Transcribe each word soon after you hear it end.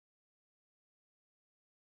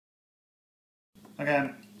Okay,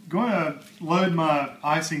 I'm going to load my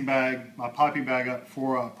icing bag, my piping bag up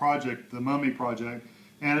for a project, the Mummy project.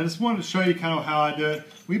 And I just wanted to show you kind of how I do it.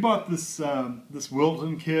 We bought this this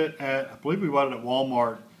Wilton kit I believe we bought it at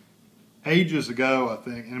Walmart ages ago, I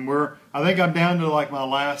think. And I think I'm down to like my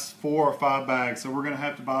last 4 or 5 bags, so we're going to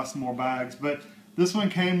have to buy some more bags. But this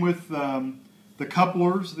one came with the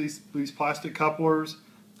couplers, these plastic couplers.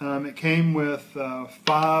 It came with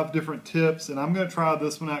 5 different tips, and I'm going to try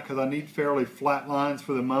this one out because I need fairly flat lines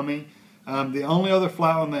for the Mummy. The only other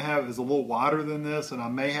flat one they have is a little wider than this, and I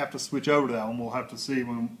may have to switch over to that one. We'll have to see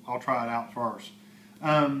when I'll try it out first.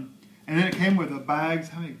 And then it came with the bags.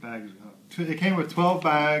 How many bags? It came with 12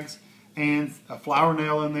 bags and a flower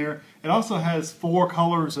nail in there. It also has 4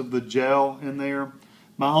 colors of the gel in there.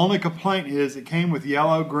 My only complaint is it came with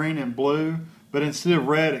yellow, green, and blue. But instead of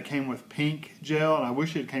red, it came with pink gel, and I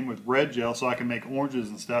wish it came with red gel so I can make oranges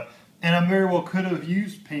and stuff. And I very well could have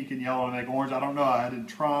used pink and yellow to make orange. I don't know. I didn't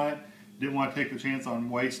try it. Didn't want to take the chance on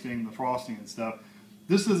wasting the frosting and stuff.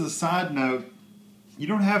 This is a side note. You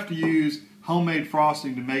don't have to use homemade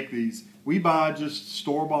frosting to make these. We buy just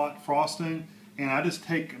store-bought frosting, and I just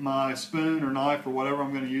take my spoon or knife or whatever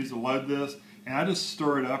I'm going to use to load this, and I just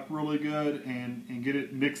stir it up really good and get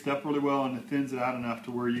it mixed up really well, and it thins it out enough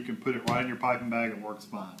to where you can put it right in your piping bag and it works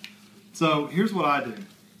fine. So here's what I do.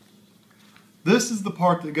 This is the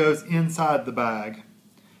part that goes inside the bag,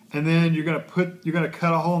 and then you're going to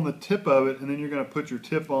cut a hole in the tip of it, and then you're going to put your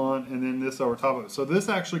tip on, and then this over top of it. So this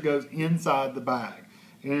actually goes inside the bag.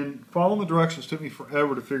 And following the directions took me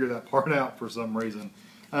forever to figure that part out for some reason.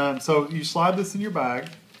 So you slide this in your bag,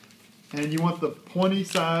 and you want the pointy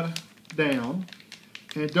side down,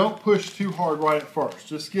 and don't push too hard right at first.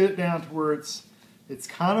 Just get it down to where it's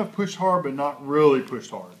kind of pushed hard but not really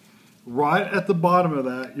pushed hard. Right at the bottom of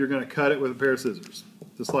that, you're going to cut it with a pair of scissors,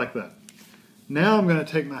 just like that. Now I'm going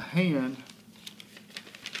to take my hand,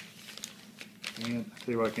 and I'll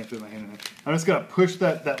tell you what, I can't fit my hand in there. I'm just going to push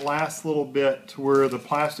that last little bit to where the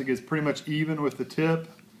plastic is pretty much even with the tip.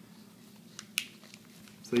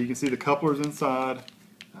 So you can see the coupler's inside.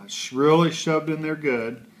 Really shoved in there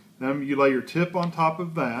good. Then you lay your tip on top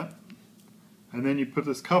of that, and then you put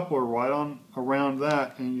this coupler right on around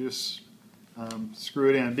that, and you just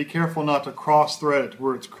screw it in. Be careful not to cross thread it to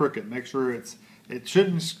where it's crooked. Make sure it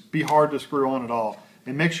shouldn't be hard to screw on at all.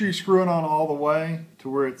 And make sure you screw it on all the way to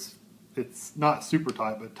where it's not super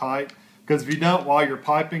tight, but tight. Because if you don't, while you're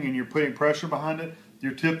piping and you're putting pressure behind it,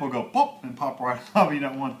 your tip will go pop and pop right off. You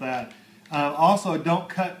don't want that. Also, don't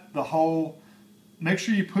cut the hole. Make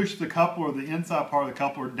sure you push the coupler, the inside part of the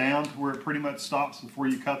coupler, down to where it pretty much stops before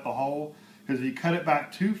you cut the hole. Because if you cut it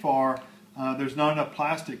back too far, there's not enough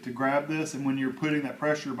plastic to grab this, and when you're putting that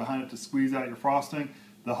pressure behind it to squeeze out your frosting,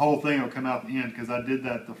 the whole thing will come out the end. Because I did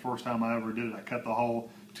that the first time I ever did it. I cut the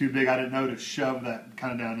hole too big. I didn't know to shove that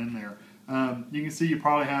kind of down in there. You can see you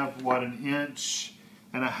probably have, what, 1.5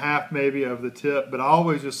 inches maybe of the tip, but I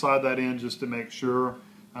always just slide that in just to make sure.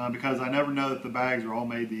 Because I never know that the bags are all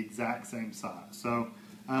made the exact same size. So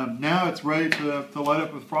now it's ready to load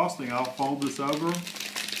up with frosting. I'll fold this over,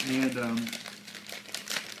 and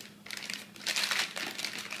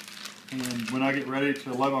when I get ready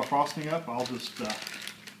to load my frosting up, I'll just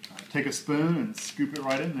take a spoon and scoop it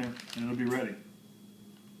right in there, and it'll be ready.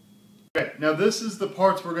 Okay, now this is the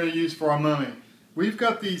parts we're going to use for our Mummy. We've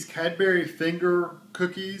got these Cadbury finger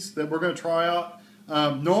cookies that we're going to try out.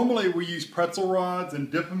 Normally we use pretzel rods and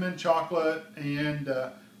dip them in chocolate and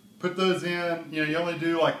put those in. You know, you only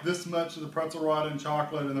do like this much of the pretzel rod in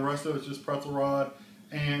chocolate, and the rest of it's just pretzel rod.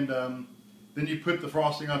 And then you put the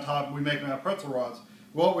frosting on top, and we make them out of pretzel rods.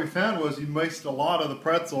 What we found was you waste a lot of the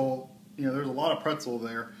pretzel. You know, there's a lot of pretzel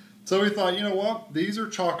there. So we thought, you know what? These are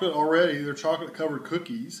chocolate already. They're chocolate covered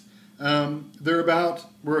cookies. We're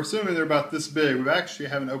assuming they're about this big. We actually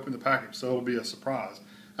haven't opened the package, so it'll be a surprise.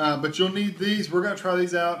 But you'll need these. We're going to try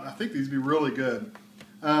these out. I think these will be really good.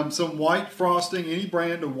 Some white frosting, any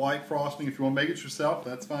brand of white frosting. If you want to make it yourself,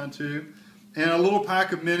 that's fine too. And a little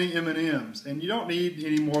pack of mini M&Ms. And you don't need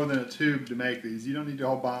any more than a tube to make these. You don't need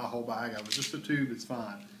to buy a whole bag of it. Just a tube is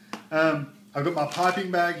fine. I've got my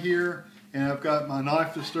piping bag here, and I've got my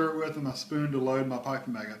knife to stir it with and my spoon to load my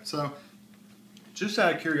piping bag up. So just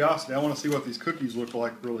out of curiosity, I want to see what these cookies look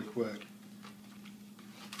like really quick.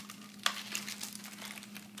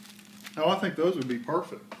 Oh, I think those would be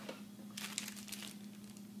perfect.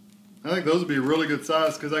 I think those would be a really good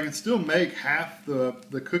size because I can still make half the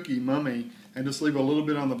cookie Mummy and just leave a little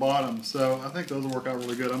bit on the bottom. So I think those will work out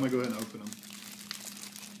really good. I'm going to go ahead and open them.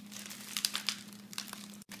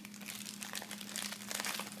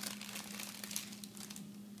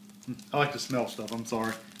 I like to smell stuff, I'm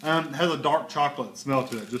sorry. It has a dark chocolate smell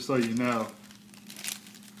to it, just so you know.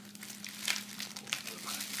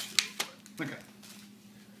 Okay.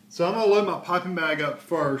 So I'm going to load my piping bag up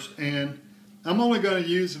first, and I'm only going to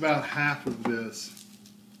use about half of this.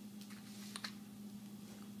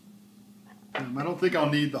 I don't think I'll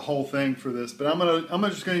need the whole thing for this, but I'm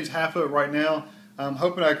just going to use half of it right now. I'm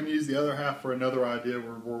hoping I can use the other half for another idea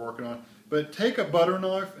we're working on. But take a butter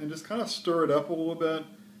knife and just kind of stir it up a little bit.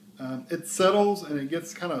 It settles and it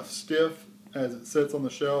gets kind of stiff as it sits on the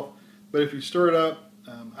shelf. But if you stir it up,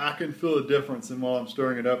 I can feel the difference in while I'm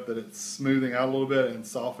stirring it up, that it's smoothing out a little bit and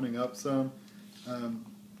softening up some.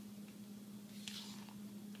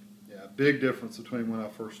 Yeah, big difference between when I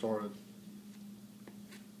first started.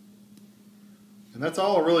 And that's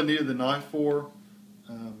all I really needed the knife for.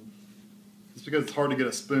 It's because it's hard to get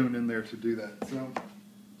a spoon in there to do that. So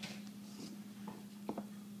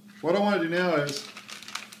what I want to do now is,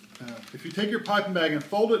 if you take your piping bag and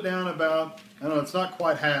fold it down about, I don't know, it's not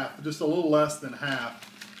quite half, just a little less than half,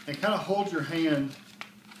 and kind of hold your hand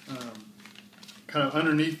kind of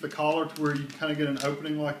underneath the collar to where you kind of get an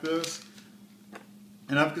opening like this.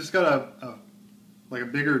 And I've just got like a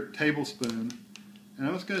bigger tablespoon, and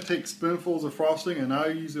I'm just going to take spoonfuls of frosting, and I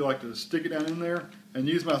usually like to stick it down in there and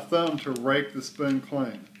use my thumb to rake the spoon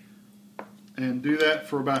clean. And do that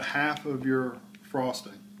for about half of your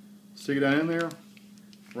frosting. Stick it down in there,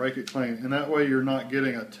 rake it clean, and that way you're not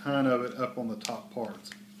getting a ton of it up on the top parts.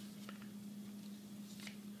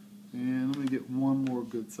 And let me get one more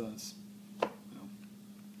good size. No,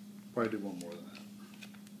 probably do one more than that.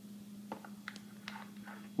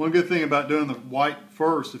 One good thing about doing the white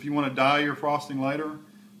first, if you want to dye your frosting later,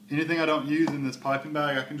 anything I don't use in this piping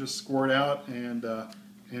bag, I can just squirt out and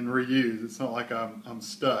reuse. It's not like I'm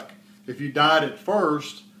stuck. If you dyed it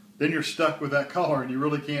first, then you're stuck with that color and you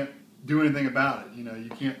really can't do anything about it. You know, you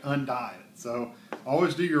can't undye it. So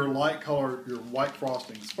always do your light color, your white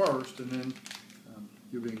frostings first, and then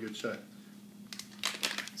you'll be in good shape.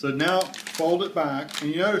 So now fold it back, and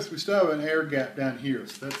you notice we still have an air gap down here,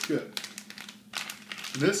 so that's good.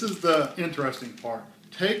 And this is the interesting part.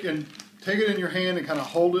 Take it in your hand and kind of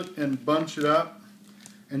hold it and bunch it up,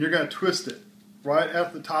 and you're going to twist it right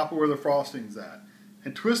at the top of where the frosting's at.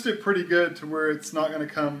 And twist it pretty good to where it's not going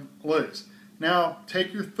to come loose. Now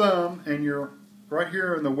take your thumb and right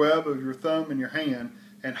here in the web of your thumb and your hand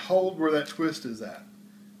and hold where that twist is at.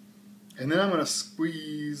 And then I'm going to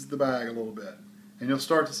squeeze the bag a little bit, and you'll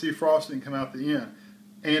start to see frosting come out the end.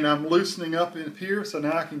 And I'm loosening up in here, so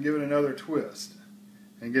now I can give it another twist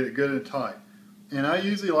and get it good and tight. And I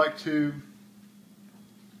usually like to,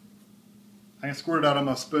 I can squirt it out on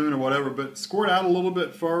my spoon or whatever, but squirt out a little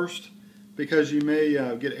bit first, because you may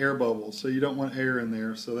get air bubbles, so you don't want air in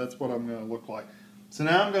there. So that's what I'm going to look like. So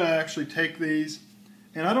now I'm going to actually take these,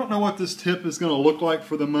 and I don't know what this tip is going to look like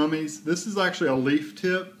for the Mummies. This is actually a leaf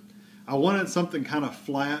tip. I wanted something kind of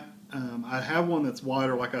flat. I have one that's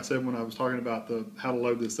wider, like I said when I was talking about how to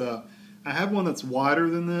load this up. I have one that's wider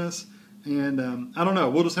than this, and I don't know.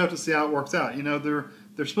 We'll just have to see how it works out. You know,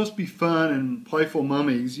 they're supposed to be fun and playful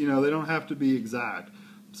mummies. You know, they don't have to be exact.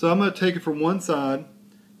 So I'm going to take it from one side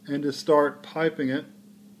and just start piping it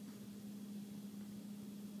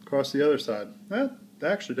across the other side. That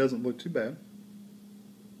actually doesn't look too bad.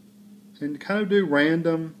 And kind of do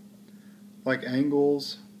random, like,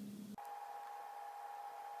 angles.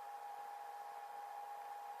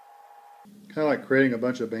 Kind of like creating a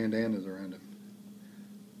bunch of bandanas around it.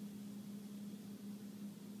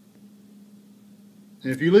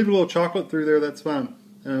 And if you leave a little chocolate through there, that's fine.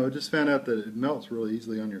 I just found out that it melts really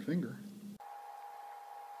easily on your finger.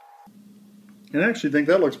 And I actually think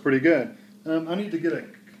that looks pretty good. I need to get a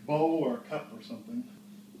bowl or a cup or something.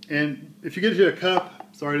 And if you get you a cup,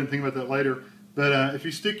 sorry I didn't think about that later, but if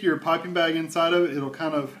you stick your piping bag inside of it, it'll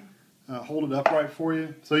kind of hold it upright for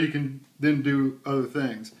you, so you can then do other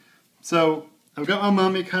things. So I've got my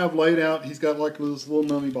mummy kind of laid out. He's got like this little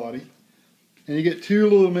mummy body. And you get two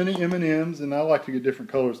little mini M&Ms, and I like to get different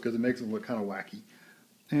colors because it makes them look kind of wacky.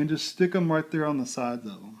 And just stick them right there on the sides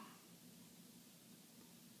of them.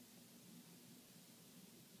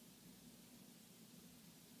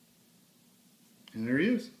 And there he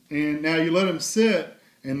is. And now you let him sit,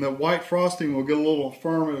 and the white frosting will get a little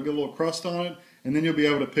firm, it'll get a little crust on it, and then you'll be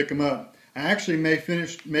able to pick them up. I actually may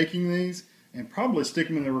finish making these and probably stick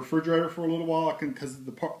them in the refrigerator for a little while, because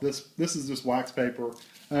this is just wax paper.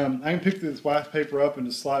 I can pick this wax paper up and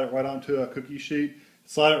just slide it right onto a cookie sheet,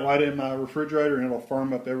 slide it right in my refrigerator, and it'll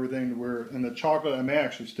firm up everything to where, and the chocolate, I may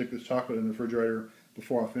actually stick this chocolate in the refrigerator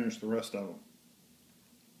before I finish the rest of them.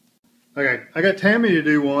 Okay, I got Tammy to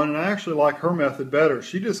do one, and I actually like her method better.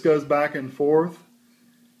 She just goes back and forth,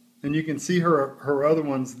 and you can see her other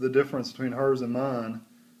ones, the difference between hers and mine.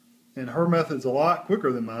 And her method's a lot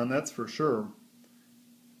quicker than mine, that's for sure.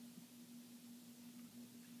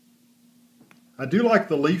 I do like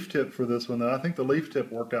the leaf tip for this one though. I think the leaf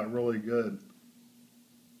tip worked out really good.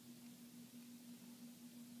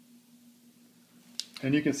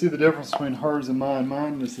 And you can see the difference between hers and mine.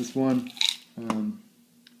 Mine is this one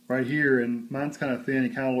right here, and mine's kind of thin. He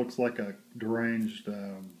kind of looks like a deranged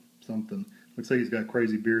something. Looks like he's got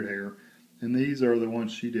crazy beard hair. And these are the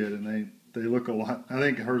ones she did, and they look a lot, I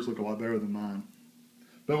think hers look a lot better than mine.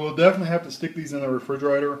 But we'll definitely have to stick these in the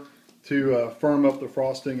refrigerator to firm up the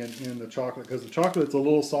frosting and the chocolate, because the chocolate's a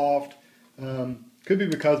little soft. Could be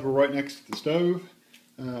because we're right next to the stove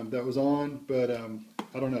that was on, but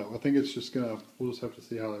I don't know. I think it's just we'll just have to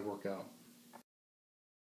see how they work out.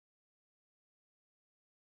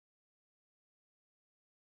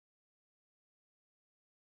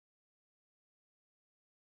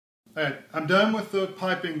 Alright, I'm done with the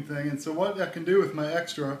piping thing, and so what I can do with my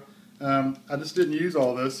extra, I just didn't use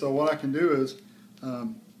all this, so what I can do is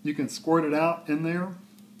you can squirt it out in there. And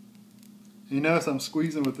you notice I'm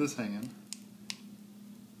squeezing with this hand.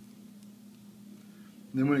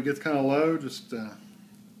 And then when it gets kind of low, just go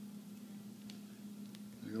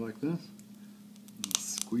like this, and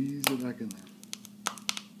squeeze it back in there.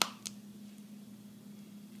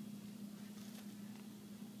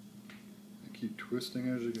 And keep twisting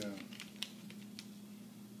as you go.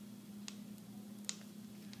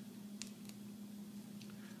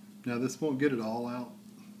 Now this won't get it all out,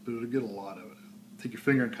 but it'll get a lot of it out. Take your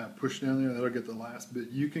finger and kind of push down there, that'll get the last bit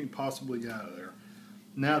you can possibly get out of there.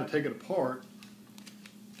 Now to take it apart,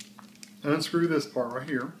 unscrew this part right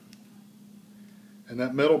here, and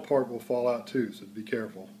that metal part will fall out too, so be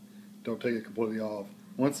careful. Don't take it completely off.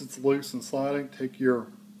 Once it's loose and sliding, take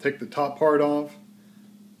the top part off,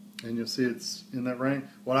 and you'll see it's in that ring.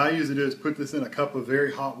 What I usually do is put this in a cup of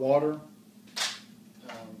very hot water,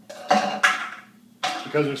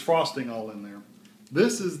 because there's frosting all in there.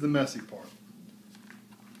 This is the messy part,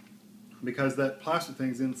 because that plastic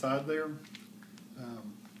thing's inside there.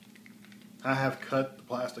 I have cut the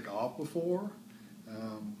plastic off before.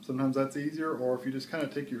 Sometimes that's easier, or if you just kind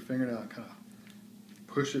of take your fingernail and kind of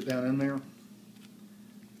push it down in there.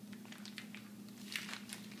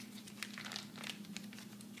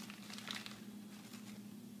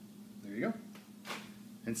 There you go.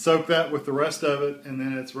 And soak that with the rest of it, and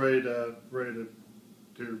then it's ready to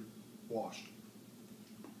wash.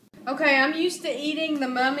 Okay, I'm used to eating the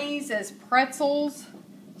Mummies as pretzels,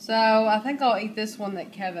 so I think I'll eat this one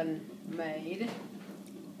that Kevin made.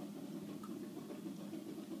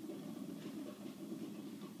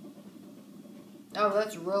 Oh,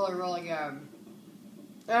 that's really, really good.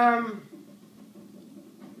 I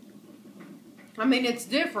mean, it's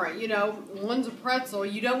different, you know, one's a pretzel.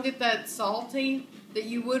 You don't get that salty that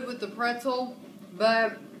you would with the pretzel,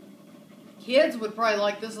 but kids would probably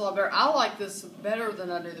like this a lot better. I like this better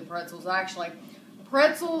than I do the pretzels, actually.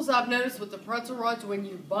 Pretzels, I've noticed with the pretzel rods, when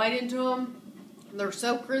you bite into them, they're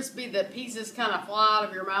so crispy that pieces kind of fly out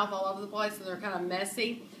of your mouth all over the place, and they're kind of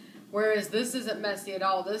messy. Whereas this isn't messy at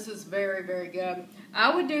all. This is very, very good.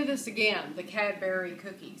 I would do this again, the Cadbury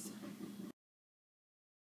cookies.